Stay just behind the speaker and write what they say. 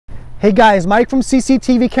Hey guys, Mike from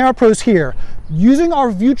CCTV Camera Pros here. Using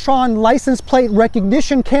our Viewtron license plate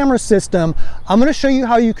recognition camera system, I'm going to show you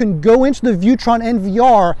how you can go into the Viewtron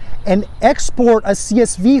NVR and export a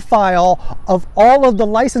CSV file of all of the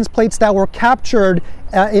license plates that were captured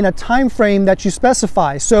in a time frame that you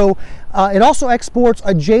specify. So it also exports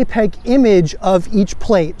a JPEG image of each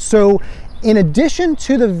plate. So in addition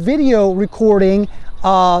to the video recording,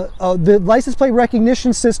 the license plate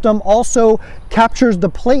recognition system also captures the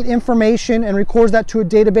plate information and records that to a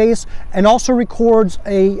database, and also records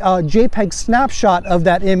a JPEG snapshot of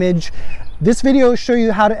that image. This video will show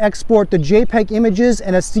you how to export the JPEG images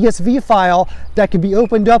and a CSV file that can be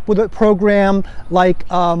opened up with a program like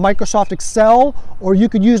Microsoft Excel, or you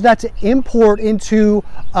could use that to import into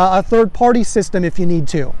a third-party system if you need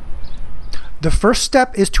to. The first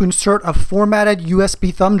step is to insert a formatted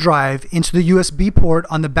USB thumb drive into the USB port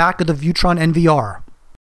on the back of the Viewtron NVR.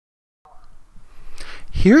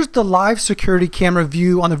 Here's the live security camera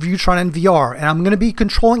view on the Viewtron NVR, and I'm going to be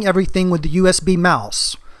controlling everything with the USB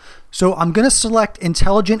mouse. So I'm going to select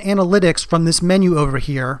Intelligent Analytics from this menu over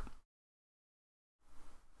here.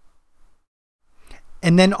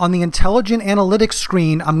 And then on the Intelligent Analytics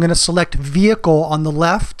screen, I'm going to select Vehicle on the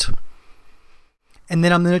left. And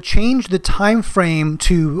then I'm going to change the time frame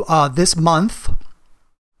to this month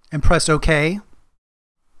and press OK.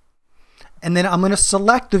 And then I'm going to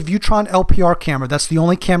select the Viewtron LPR camera. That's the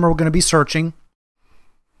only camera we're going to be searching.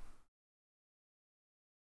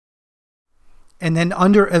 And then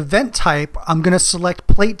under event type, I'm going to select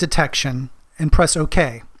plate detection and press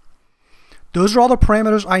OK. Those are all the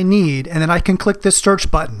parameters I need, and then I can click this search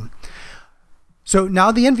button. So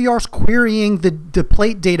now the NVR is querying the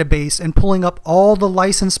plate database and pulling up all the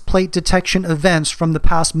license plate detection events from the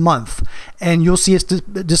past month. And you'll see it's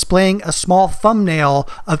displaying a small thumbnail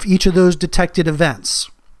of each of those detected events.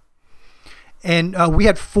 And we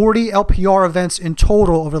had 40 LPR events in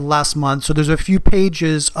total over the last month. So there's a few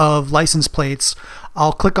pages of license plates.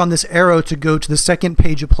 I'll click on this arrow to go to the second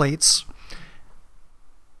page of plates.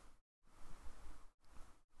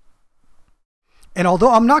 And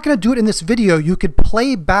although I'm not going to do it in this video, you could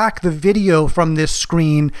play back the video from this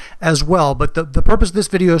screen as well. But the purpose of this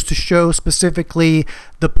video is to show specifically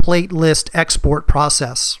the plate list export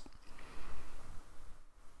process.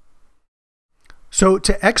 So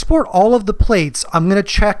to export all of the plates, I'm going to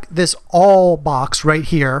check this all box right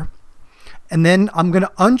here. And then I'm going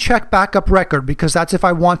to uncheck backup record, because that's if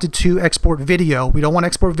I wanted to export video. We don't want to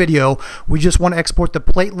export video. We just want to export the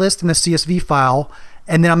plate list and the CSV file.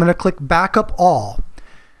 And then I'm going to click backup all.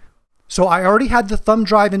 So I already had the thumb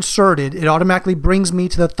drive inserted. It automatically brings me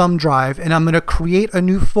to the thumb drive, and I'm going to create a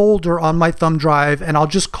new folder on my thumb drive, and I'll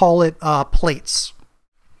just call it plates.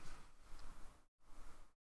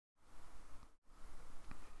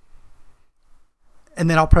 And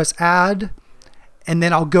then I'll press add, and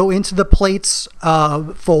then I'll go into the plates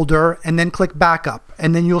folder and then click backup.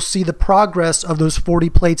 And then you'll see the progress of those 40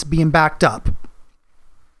 plates being backed up.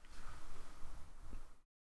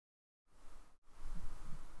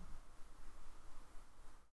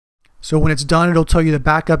 So when it's done, it'll tell you the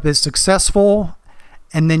backup is successful,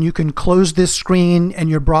 and then you can close this screen and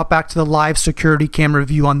you're brought back to the live security camera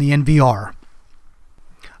view on the NVR.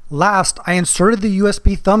 Last, I inserted the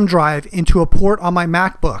USB thumb drive into a port on my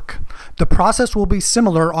MacBook. The process will be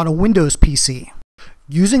similar on a Windows PC.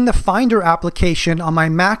 Using the Finder application on my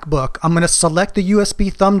MacBook, I'm going to select the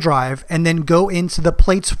USB thumb drive and then go into the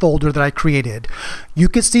plates folder that I created. You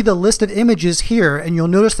can see the list of images here, and you'll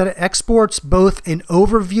notice that it exports both an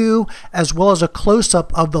overview as well as a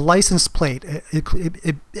close-up of the license plate.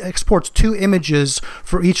 It exports 2 images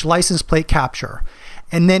for each license plate capture.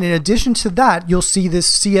 And then in addition to that, you'll see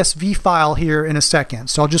this CSV file here in a second.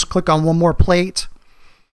 So I'll just click on one more plate.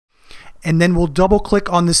 And then we'll double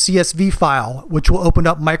click on the CSV file, which will open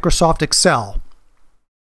up Microsoft Excel.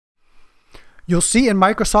 You'll see in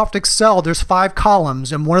Microsoft Excel there's 5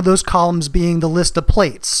 columns, and one of those columns being the list of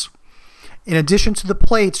plates. In addition to the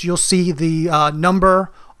plates, you'll see the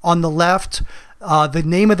number on the left, the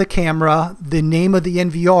name of the camera, the name of the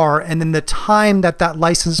NVR, and then the time that that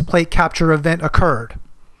license plate capture event occurred.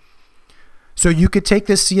 So you could take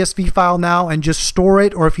this CSV file now and just store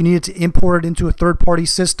it, or if you needed to import it into a third-party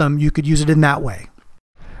system, you could use it in that way.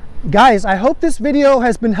 Guys, I hope this video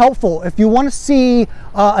has been helpful. If you want to see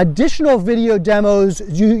additional video demos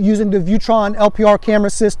using the Viewtron LPR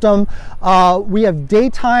camera system, we have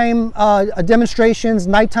daytime demonstrations,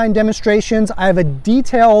 nighttime demonstrations. I have a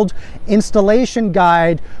detailed installation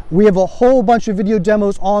guide. We have a whole bunch of video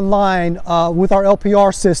demos online with our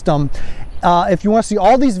LPR system. If you want to see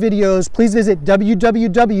all these videos, please visit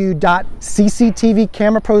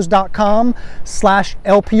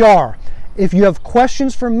www.cctvcamerapros.com/LPR. If you have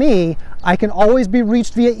questions for me, I can always be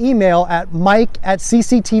reached via email at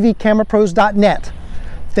mike@cctvcamerapros.net.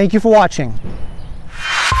 Thank you for watching.